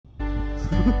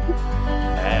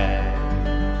Hey.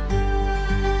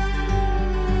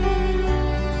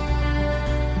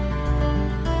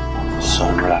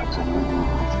 So relaxing.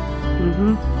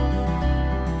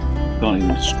 Can't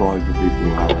even describe to people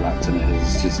how relaxing it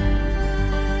is. It's just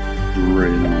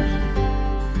really nice.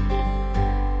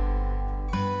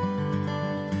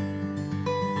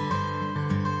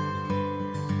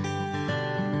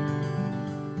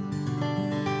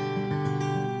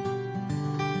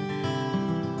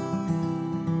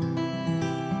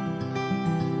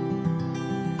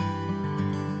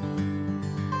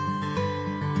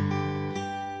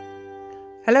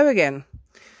 Hello again.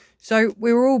 So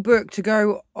we were all booked to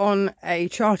go on a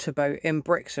charter boat in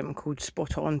Brixham called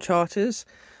Spot On Charters.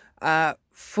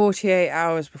 48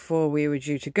 hours before we were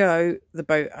due to go, the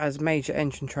boat has major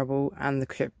engine trouble and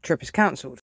the trip is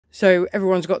cancelled. So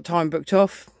everyone's got time booked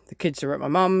off, the kids are at my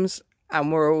mum's,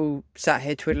 and we're all sat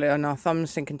here twiddling our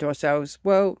thumbs thinking to ourselves,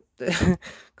 well,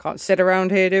 can't sit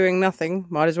around here doing nothing,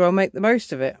 might as well make the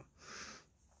most of it.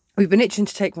 We've been itching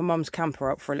to take my mum's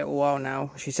camper up for a little while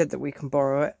now. She said that we can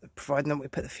borrow it, providing that we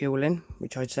put the fuel in,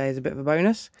 which I'd say is a bit of a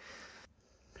bonus.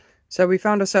 So we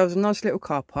found ourselves a nice little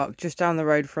car park just down the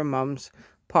road from mum's,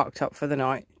 parked up for the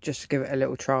night, just to give it a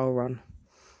little trial run.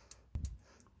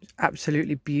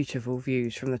 Absolutely beautiful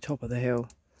views from the top of the hill.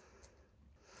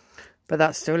 But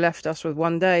that still left us with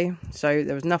one day, so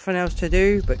there was nothing else to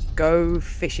do but go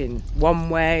fishing, one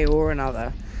way or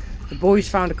another. The boys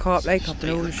found a carp lake up in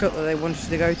Aldershot that they wanted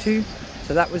to go to,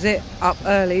 so that was it. Up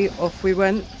early, off we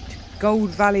went to Gold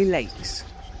Valley Lakes.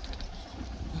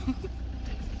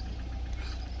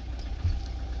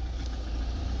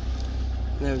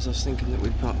 There was us thinking that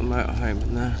we'd park the motorhome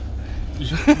in there.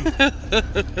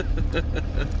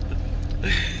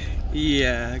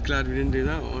 Yeah, glad we didn't do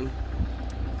that one.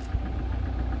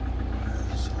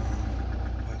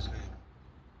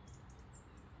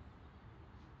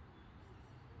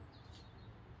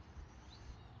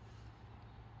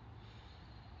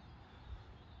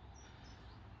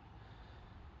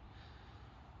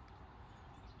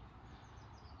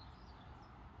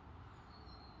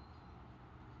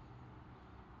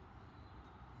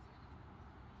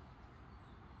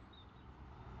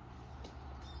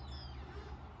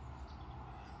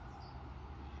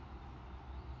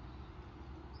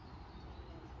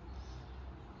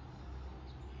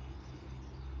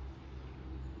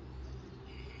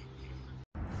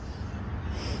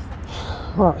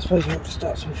 Right, I suppose we have to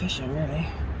start some fishing, really.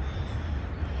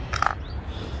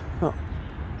 Oh,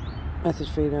 method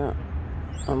feeder,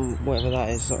 whatever that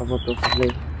is, sort of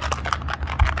obviously.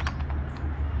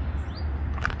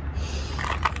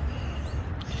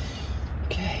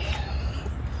 Okay.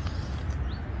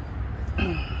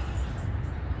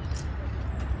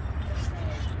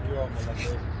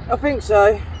 I think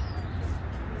so.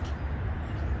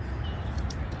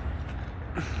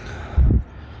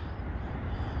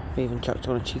 Even chucked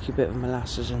on a cheeky bit of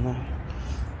molasses in there.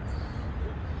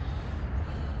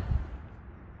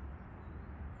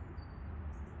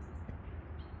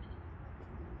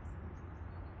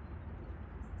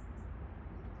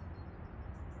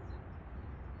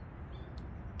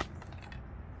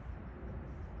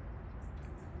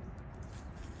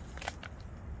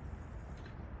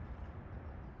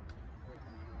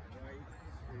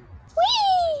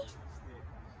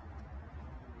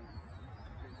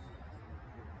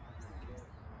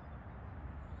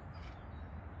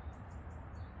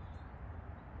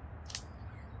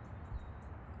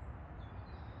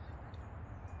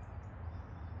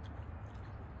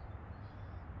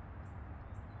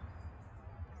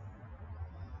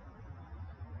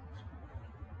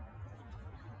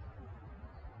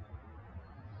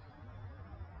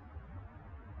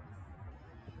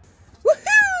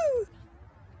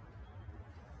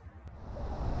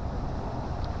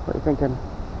 What are you thinking?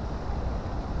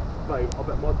 Babe, I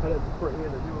bet my pellets are prettier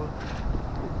than yours.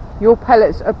 Your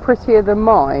pellets are prettier than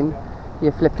mine?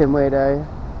 You flipping weirdo.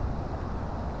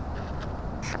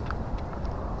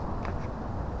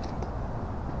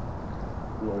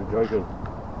 I'm not even joking.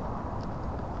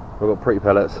 I've got pretty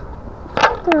pellets.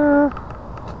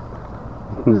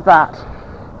 Who's that?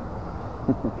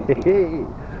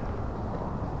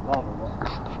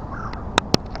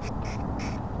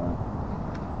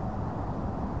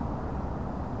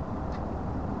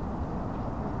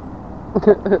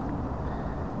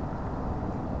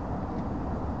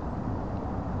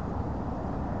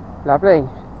 Lovely.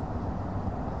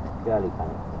 Girly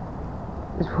pellets.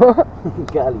 It's what?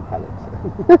 Girly pellets.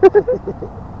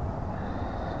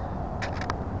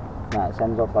 No, it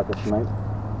sends off like a smoke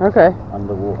Okay.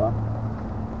 underwater,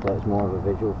 so it's more of a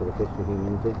visual for the fish to zoom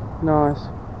into. Nice.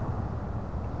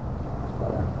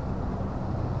 Like that.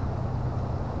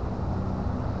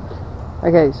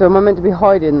 Okay, so am I meant to be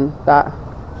hiding that?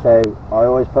 So I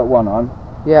always put one on,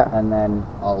 Yeah. and then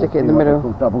I'll Stick it in do the what they middle.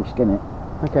 call double skin it.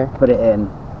 Okay. Put it in.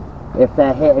 If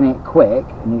they're hitting it quick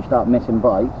and you start missing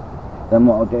bites, then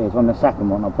what I'll do is on the second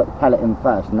one I'll put the pellet in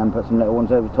first and then put some little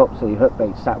ones over top so your hook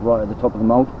bait sat right at the top of the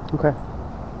mould. Okay.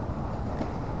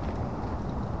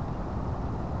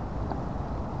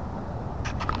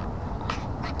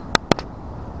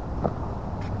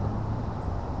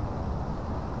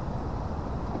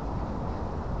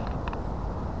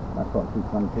 That's what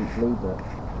keeps on teach Lee, but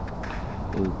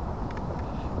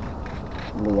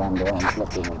Lee and on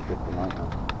flipping is just a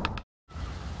nightmare.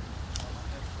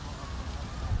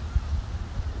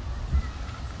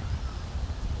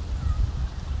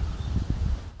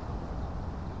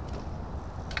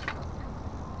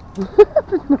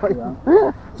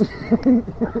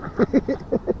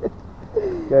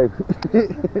 Go.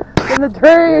 In the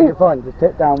tree! You're fine, just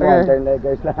tip down one, Okay. don't let it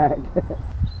go slack.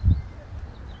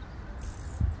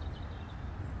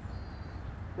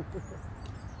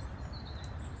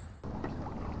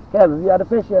 Kev, have you had a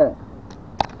fish yet?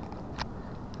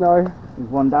 No. There's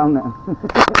one down there.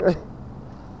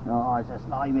 Oh, it's a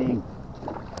slimy.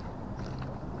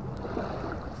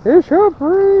 Fish are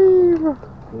brave!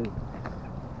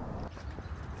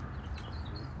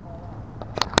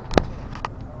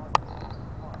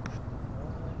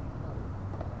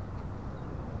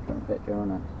 Got a picture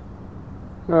on it.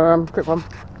 Quick one.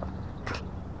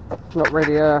 Not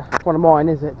really one of mine,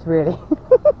 is it, really? It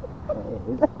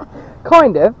is.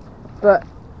 Kind of, but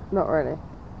not really. If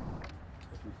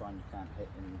you find you can't hit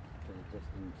into the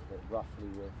distance that roughly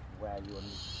with where you want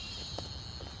to...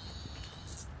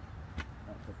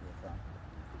 That should be a fun.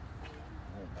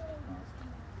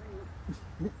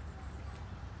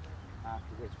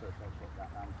 After this fish I'll put that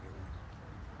down for you.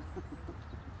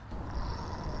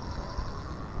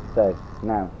 So,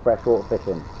 now, freshwater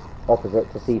fishing.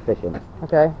 Opposite to sea fishing.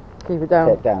 Okay, keep it down.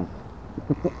 Tip down.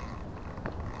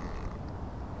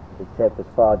 The tip as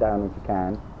far down as you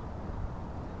can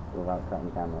without cutting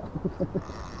the camera.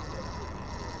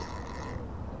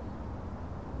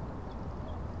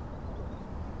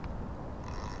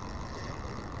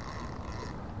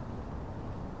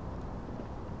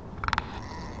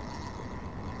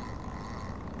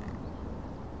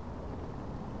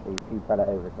 So you pellet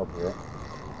over the top of it.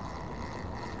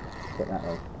 Put that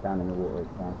way, down in the water as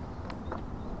you can.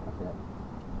 That's it.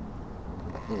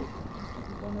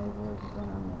 One over, one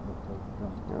under.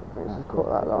 Just caught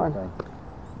that line.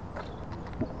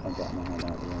 I'll get my hand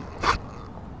out of the way.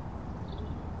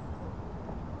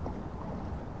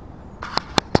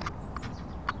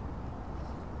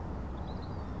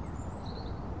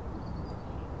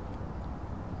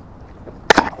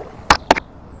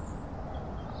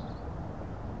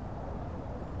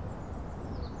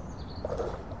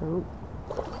 Oh.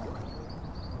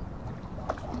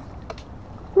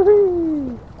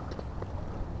 Woohoo!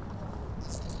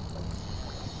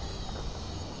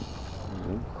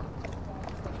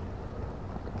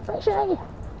 Fishy!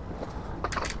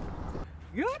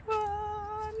 Good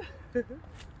one!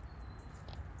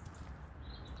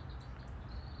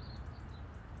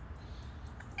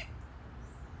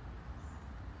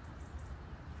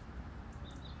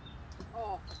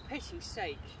 Oh, for pity's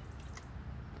sake.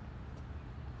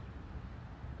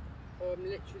 Oh, I'm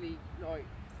literally like...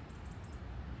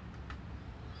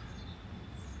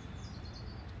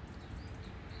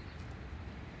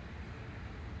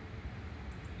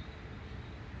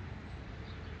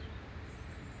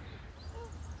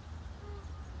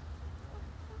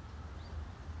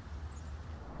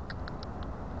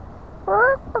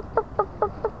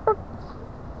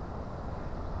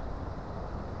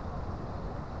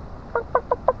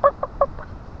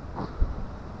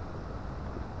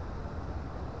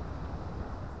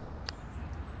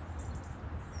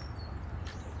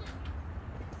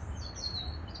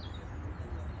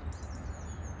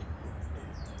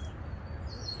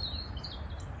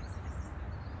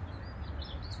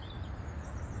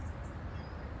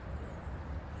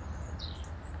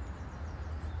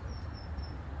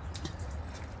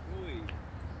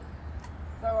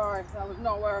 Don't worry, that was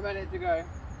not where I meant it to go.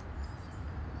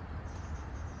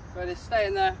 But it's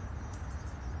staying there.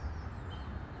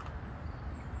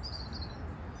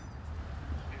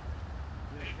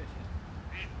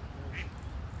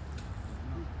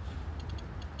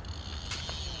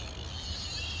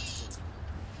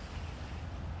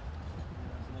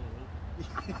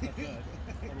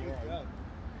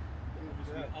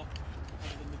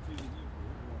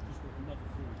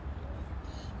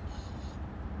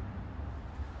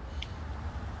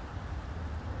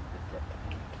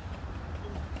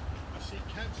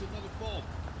 Catch another bob.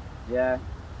 Yeah.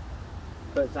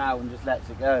 puts out and just lets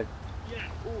it go. Yeah.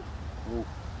 Ooh.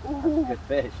 That's a good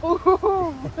fish.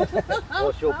 Ooh.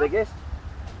 What's your biggest?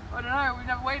 I don't know, we've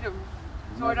never weighed them,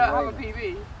 so I don't have a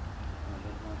PB.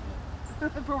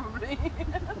 Probably.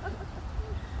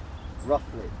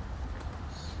 Roughly.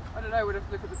 I don't know, we'd have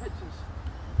to look at the pictures.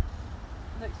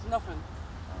 Next to nothing.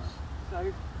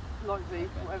 So, likely,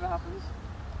 whatever happens.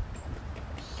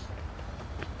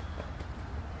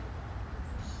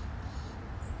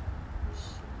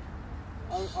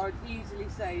 I'd easily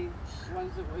say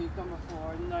ones that we've done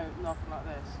before and no, nothing like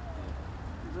this.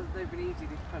 They've been easy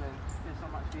this pulling. Yes,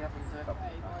 I'm actually having to. I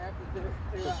have to do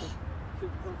that.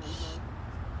 Super problem, so.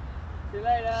 See you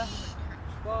later.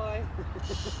 Bye.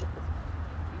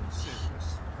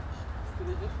 Serious. Should I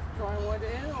just try and wind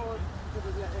it in, or should I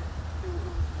let it do what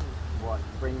it wants to do? What?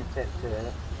 Bring the tip to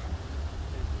it.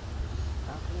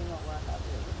 How can you not work out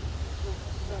here?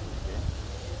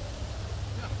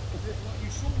 You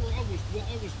saw what I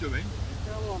was doing.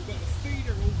 Come on. Got a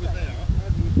feeder over there.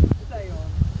 Stay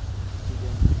on.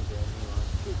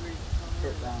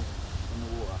 Sit down in the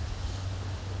water.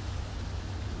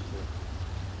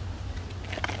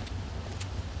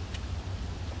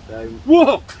 So,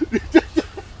 Whoa!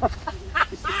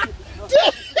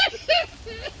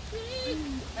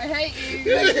 I hate you.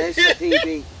 there's the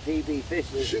PB fish.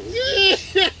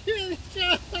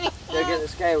 Go get the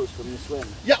scales from the swim.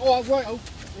 Yeah, oh, right. Oh.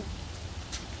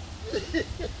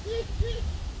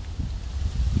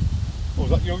 Oh, is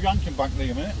that your yanking back,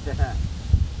 Liam, eh?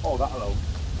 Oh, that'll hold.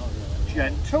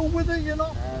 Gentle with it, you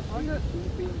know?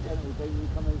 You've been gentle, don't you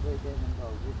come over again and go,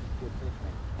 this is good fish,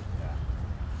 mate. Yeah.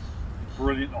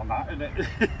 Brilliant on that, isn't it?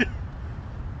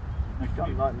 You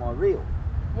don't like my reel.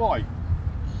 Why?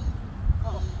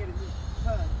 Oh, I'm getting this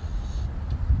turn.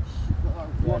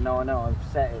 Yeah, no, I know, I've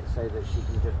set it so that she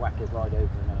can just whack it right over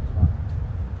and then it's fine.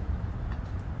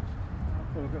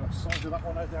 Oh, look at that size of that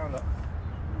one out there, look.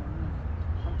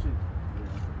 Hunting.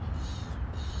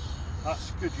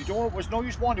 That's good. You don't want it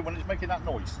noise winding when it's making that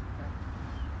noise.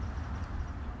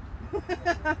 I'm not going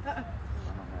to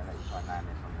let you try and land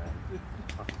this on the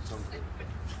fucking sunken.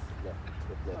 Look,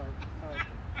 look, look.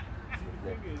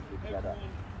 Look, look,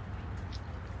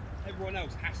 Everyone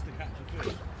else has to catch a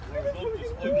fish. Whereas I'm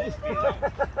just being out.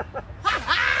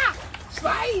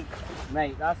 Slade!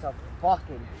 Mate, that's a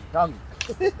fucking dunk.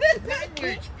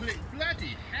 Language,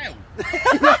 bloody hell.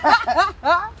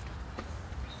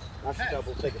 That's a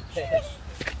double figure fish.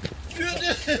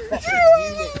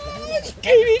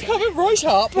 Kiwi coming right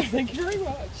up. Thank you very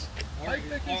much. I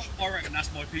reckon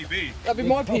that's my PB. That'd be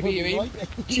my PB, you mean?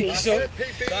 Jesus.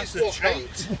 That's a chunk.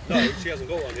 No, she hasn't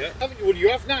got one yet. Haven't you? Well, you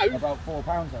have now. About £4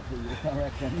 up here, I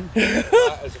reckon.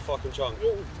 That is a fucking chunk.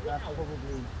 That's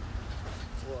probably...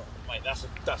 What? Mate,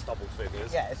 that's double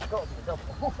figures. Yeah, it's got to be double.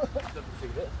 Double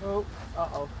figure. Oh,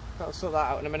 uh-oh. Gotta sort that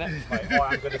out in a minute. Mate,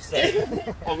 I'm going to say...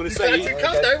 I'm going to say...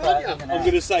 I'm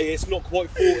going to say it's not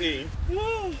quite 14.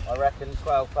 I reckon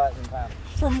 12, £13.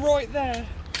 From right there.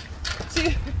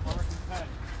 See?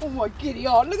 Oh my giddy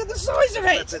on, look at the size of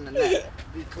it! In the net.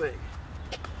 Be quick.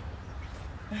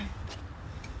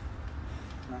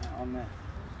 No, on there.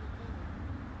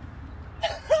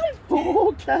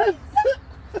 Oh, Kev!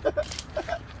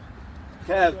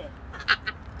 Kev!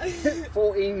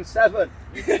 14.7.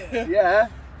 Yeah.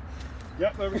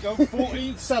 Yep, there we go.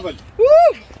 14.7. Woo!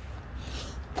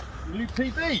 New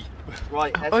PB.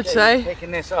 Right, I'd let's say.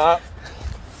 picking this up.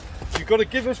 You've got to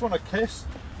give this one a kiss.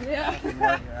 Yeah. Right,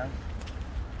 yeah.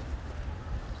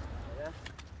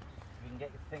 You can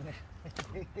get your finger.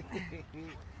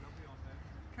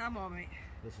 Come on, mate.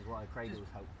 This is what a cradle is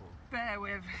helpful. Bear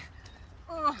with.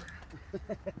 Oh. Look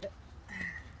at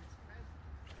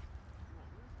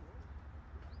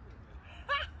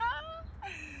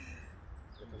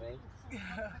me.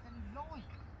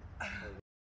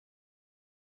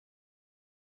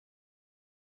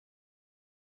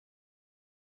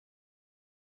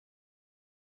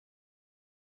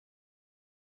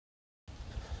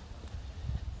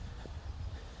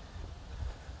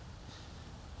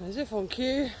 As if on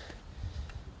cue,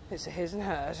 it's a his and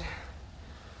hers.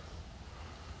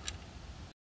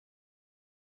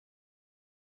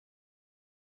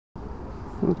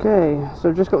 Okay, so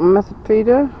I've just got my method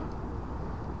feeder,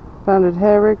 banded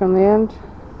hair rig on the end.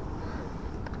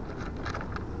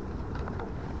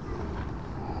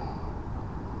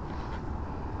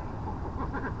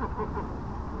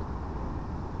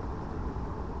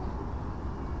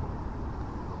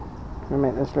 I'm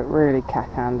gonna make this look really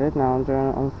cack-handed now I'm doing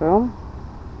it on film.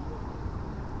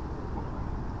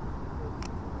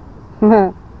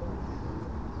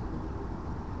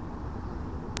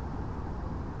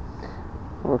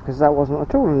 Well, because that wasn't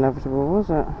at all inevitable, was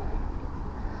it?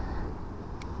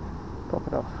 Pop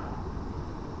it off.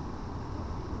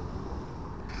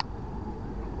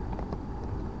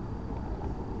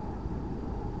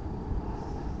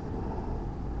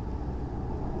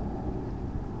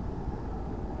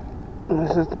 And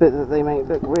this is the bit that they make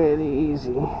look really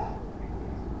easy.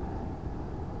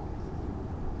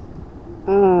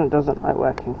 It doesn't like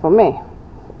working for me.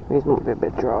 These might be a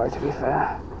bit dry, to be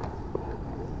fair.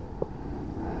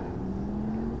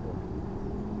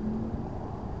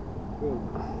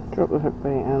 Drop the hook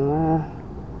bait in there,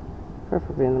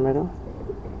 preferably in the middle,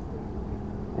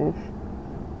 ish.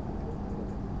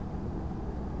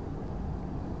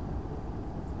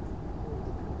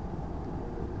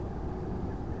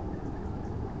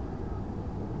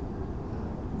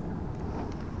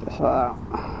 Just like that.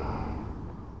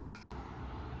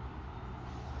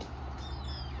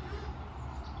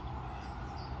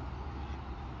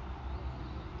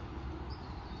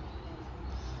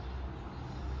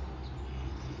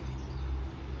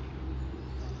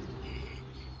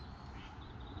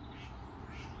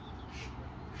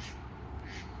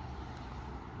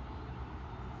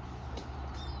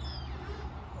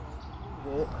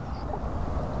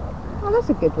 Oh, that's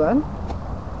a good one.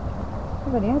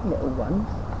 I've only had little ones.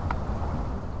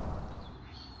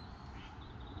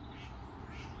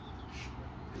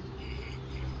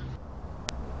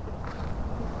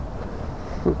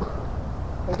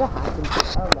 There's a hat in it.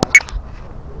 Oh no.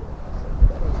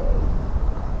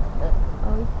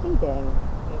 Oh, he's feeding.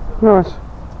 Nice.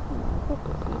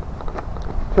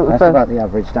 That's about the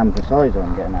average damper size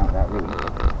I'm getting out that route.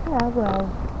 Yeah, well.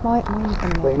 Mine's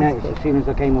going to But you notice, as soon as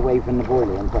I came away from the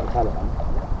boiler and put a pellet on,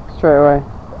 straight away.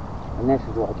 and this is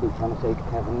what I keep trying to say to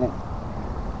Kevin, look.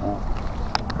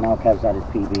 Now Kev's had his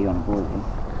PB on boiling.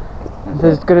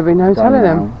 There's going to be no telling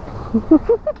him.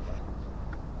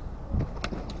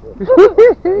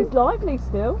 It's lively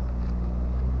still.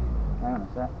 Hang on a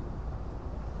sec.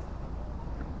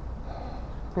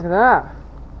 Look at that.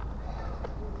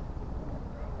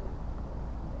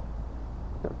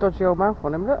 Got a dodgy old mouth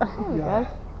on him, look. There we go.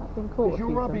 That's been caught. Has your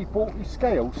Robbie bought his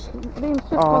scales? Liam's just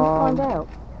gone to find out.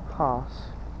 Pass.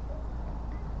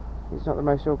 He's not the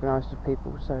most organised of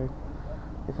people, so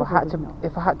if I had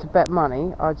to bet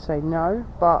money, I'd say no.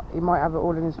 But he might have it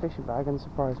all in his fishing bag and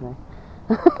surprise me.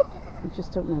 You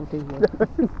just don't know, do you?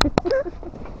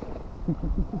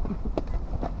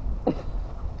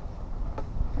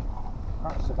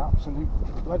 That's an absolute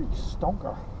bloody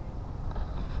stonker.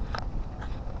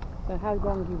 So how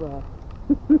wrong you were?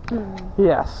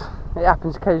 Yes, it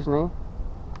happens occasionally.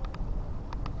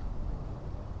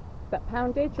 Is that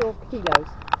poundage or kilos?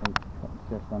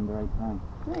 Just under 8 pounds.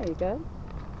 There you go.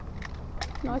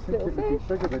 Nice You'd little think it'd fish.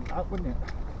 be bigger than that, wouldn't it?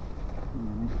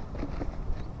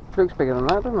 Looks bigger than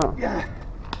that, doesn't it? Yeah.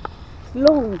 It's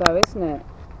long though, isn't it?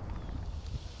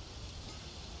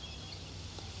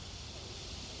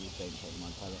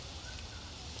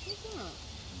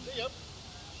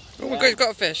 Oh, we've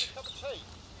got a fish.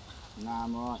 Nah,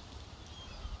 I'm alright.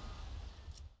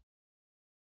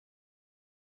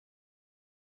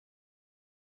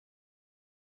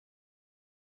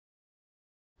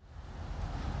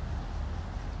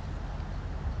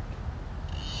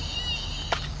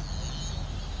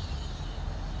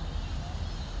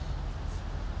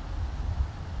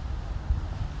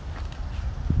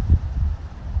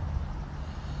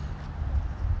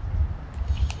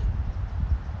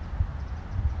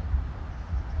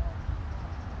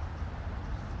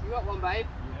 You got one, babe?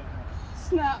 Yeah.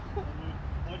 Snap. I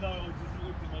know, I just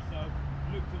looked at myself,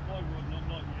 looked at my rod and I'm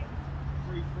like, yeah,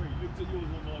 3-3. Looked at yours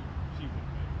and I'm like, she would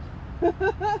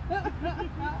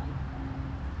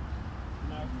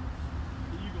No,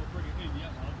 you got to bring it in, yeah,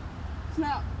 man.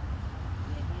 Snap.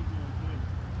 Yeah, mine's always in.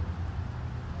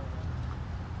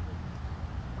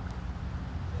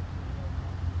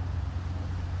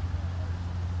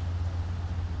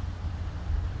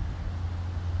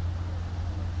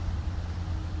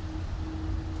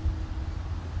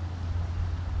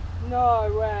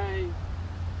 No way.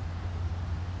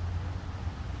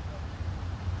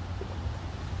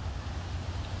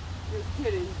 You're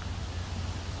kidding.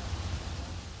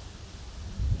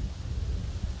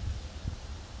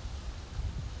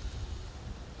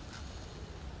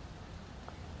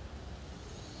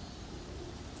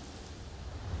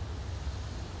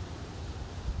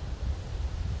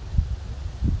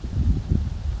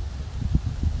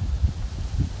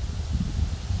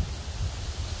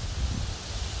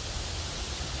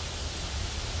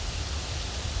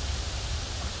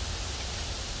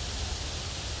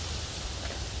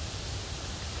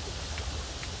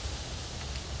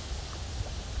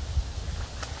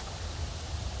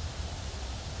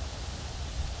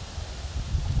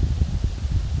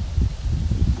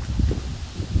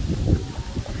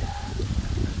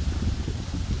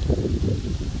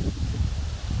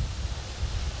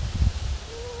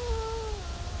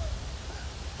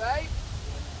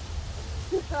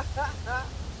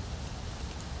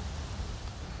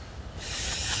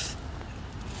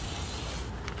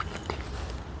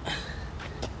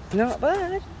 Not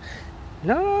bad.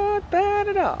 Not bad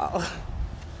at all.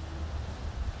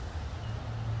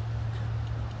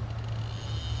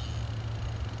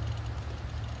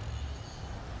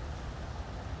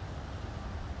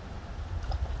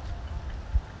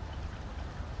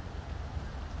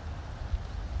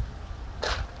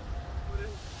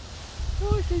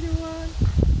 Oh, see the one.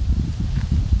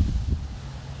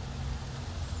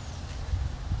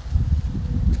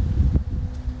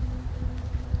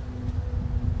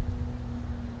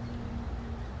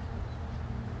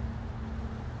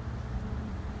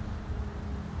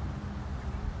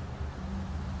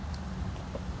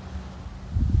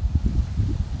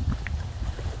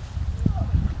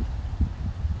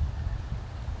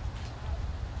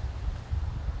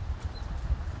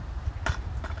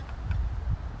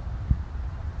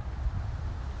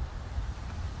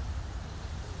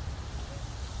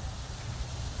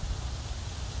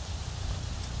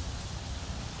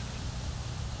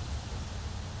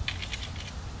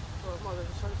 Might as well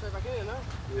just try to stay back in here now.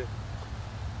 Yeah.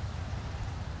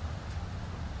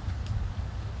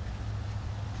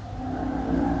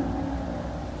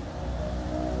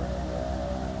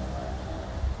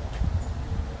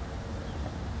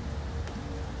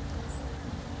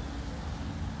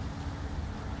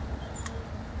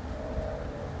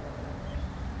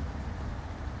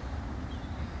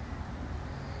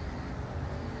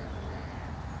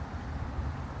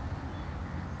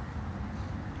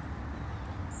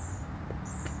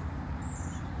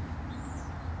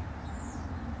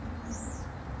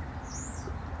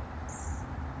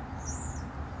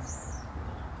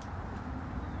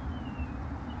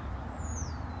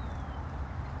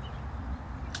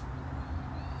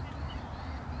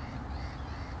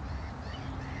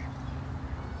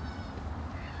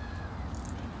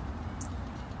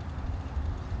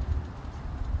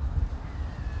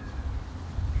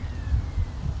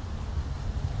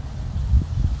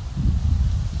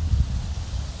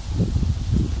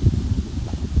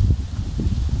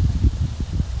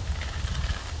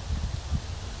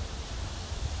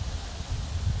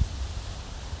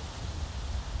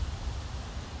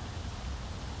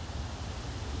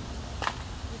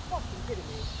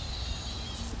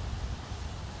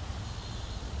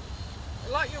 I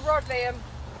like your rod, Liam.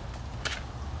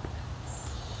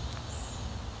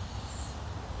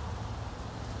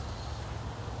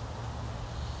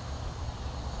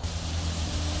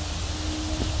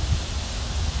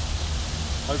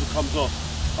 Hope it comes off.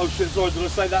 Oh shit, sorry, did I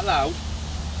say that loud?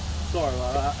 Sorry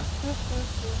about that.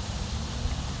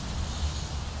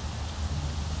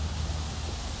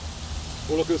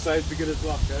 All I can say is beginner's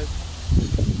luck, eh?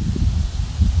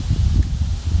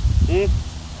 It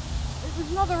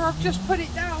was another I've just put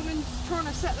it down and trying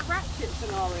to set the ratchet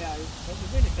scenario. But the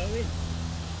winner go in.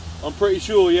 I'm pretty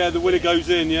sure, yeah, the winner goes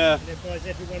in, yeah. And it buys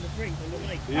everyone a drink on the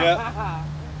lake. Yeah.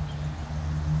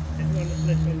 Everyone that's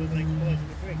left on the lake buys them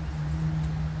a drink.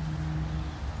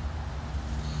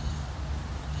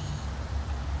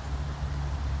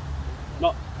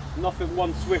 Nothing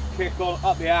one swift kick on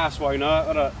up the ass won't hurt,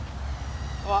 will it?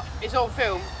 Well, it's on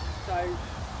film, so...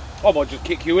 I might just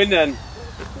kick you in then.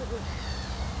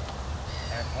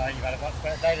 You've had a much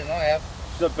better day than I have.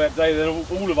 It's a better day than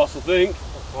all of us, I think.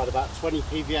 I've had about 20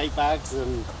 PVA bags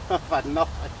and I've had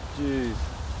nothing. Jeez.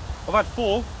 I've had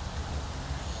 4.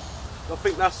 I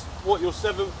think that's, what, your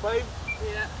 7th, babe?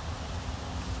 Yeah.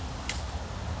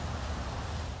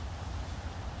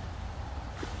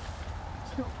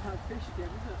 It's not bad fish again,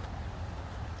 is it?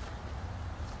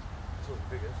 It's not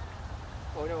the biggest.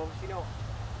 Oh no, obviously not.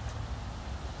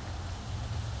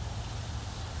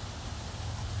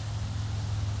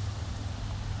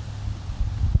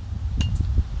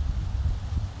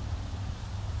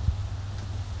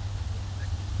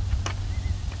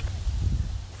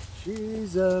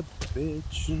 She's a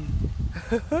bitch.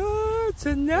 It's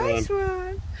a nice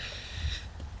one.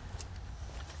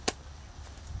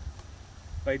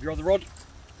 Babe, you're on the rod.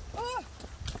 Oh.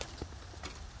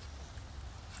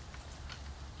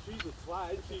 She's a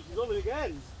twat, isn't she? She's on it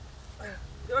again.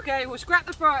 Okay, we'll scrap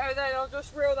the photo then, I'll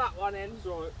just reel that one in. It's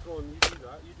alright, go on, you do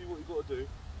that. You do what you've got to do.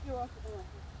 You're off.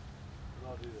 And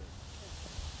I'll do this.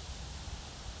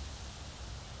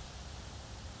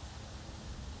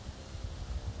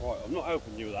 Right, I'm not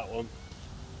helping you with that one.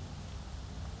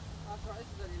 That's right, this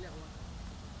is only a little one.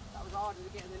 That was harder to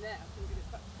get in the net, I couldn't get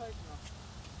it back close enough.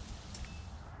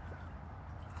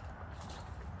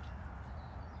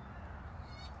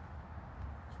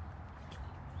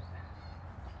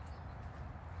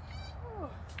 Oh,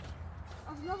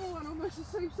 that's another one almost the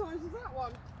same size as that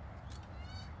one.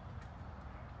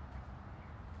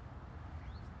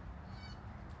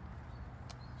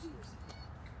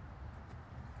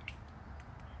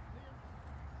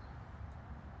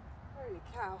 Holy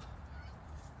cow.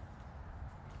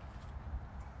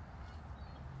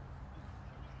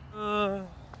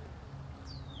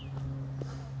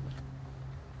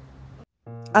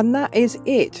 And that is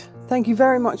it. Thank you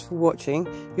very much for watching.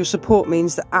 Your support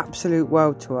means the absolute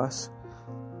world to us.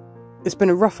 It's been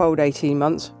a rough old 18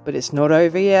 months, but it's not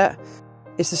over yet.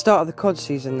 It's the start of the cod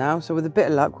season now, so with a bit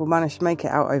of luck we'll manage to make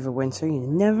it out over winter. You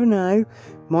never know,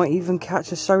 might even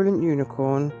catch a Solent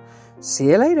unicorn. See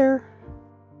you later.